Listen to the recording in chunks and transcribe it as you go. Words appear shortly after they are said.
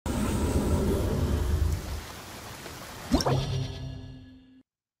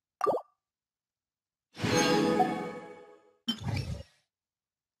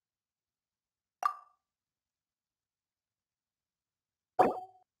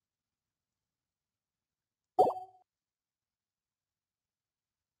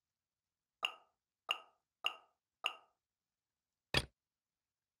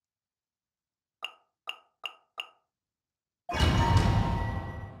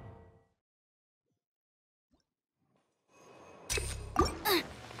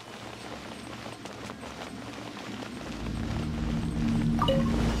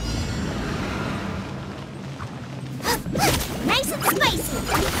Nice and spicy.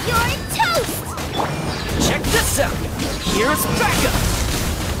 You're toast. Check this out. Here's backup.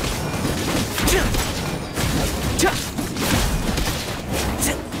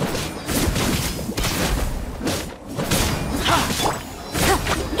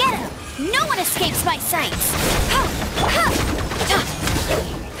 Get him. No one escapes my sights.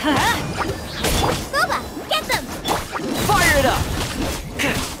 Booba, get them. Fire it up.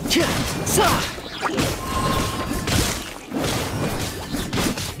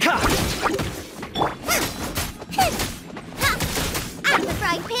 Out of the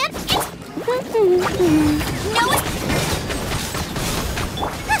frying pan. No one.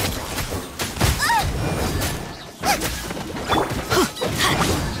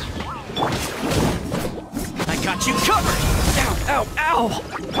 I got you covered. Ow, ow, ow.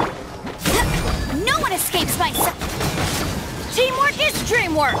 No one escapes my sight. Teamwork is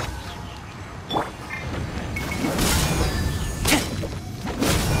dreamwork.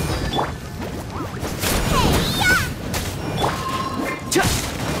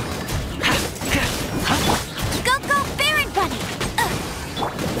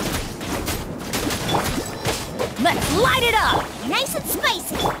 Let's light it up! Nice and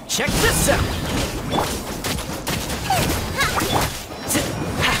spicy! Check this out!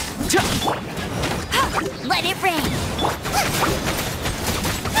 Let it rain!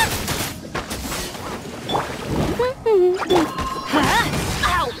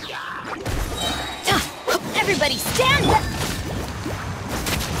 Ow! Everybody stand up!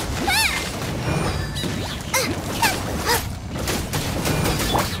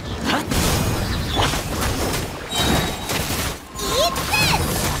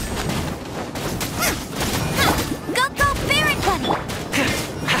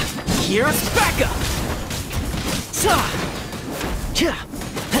 Here's backup!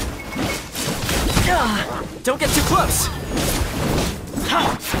 Don't get too close!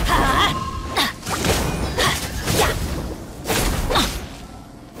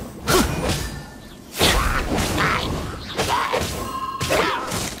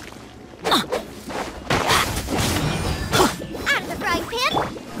 Out of the frying pan!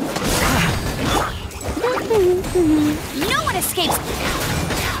 No one escapes!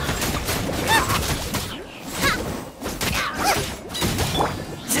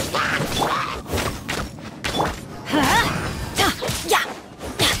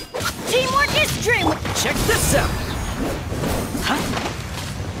 Teamwork is dreamwork! Check this out!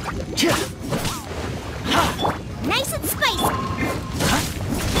 Nice and spicy!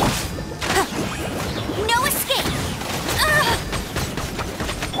 No escape!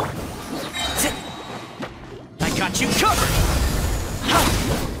 I got you covered!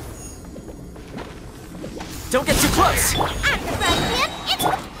 Don't get too close! Out of the frying pan,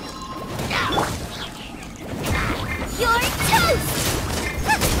 You're toast!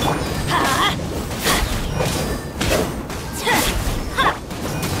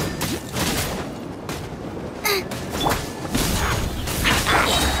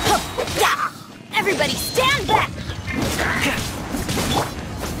 Everybody stand back!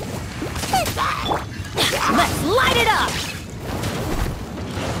 Let's light it up!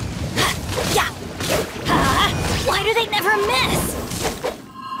 Why do they never miss?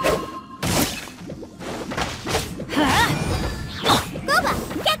 Booba,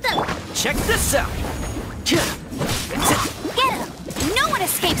 get them! Check this out! Get them! No one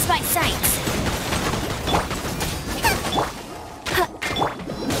escapes my sights!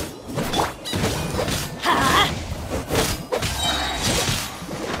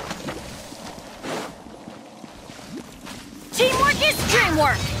 Teamwork is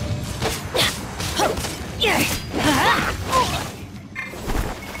dreamwork!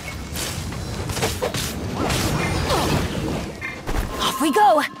 Off we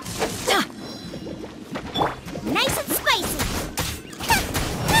go! Nice and spicy!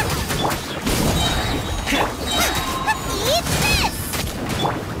 Eat this!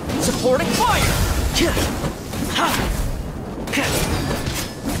 Supporting fire!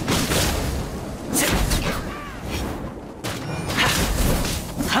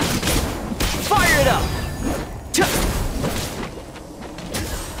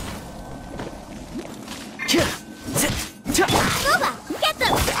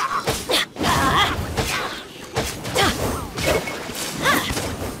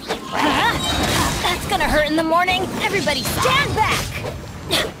 morning. Everybody stand back.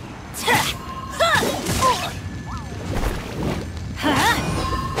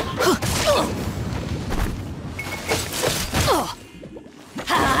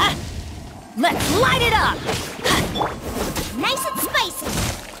 Let's light it up. Nice and spicy.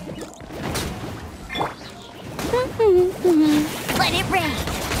 Let it rain.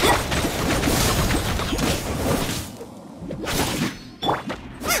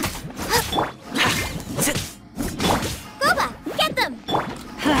 Booba, get them.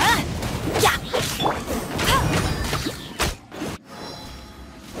 Yeah.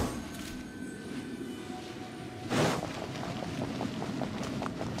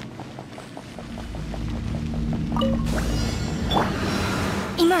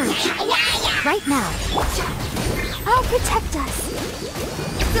 Emerge. Right now. I'll protect us.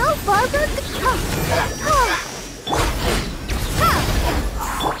 Go, Barbara.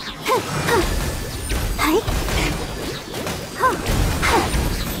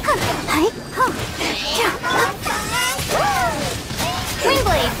 Green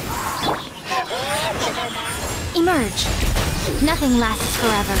blade. Emerge. Nothing lasts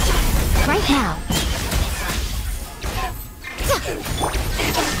forever. Right now.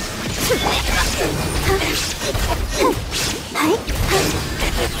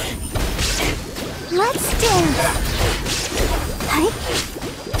 Let's dance.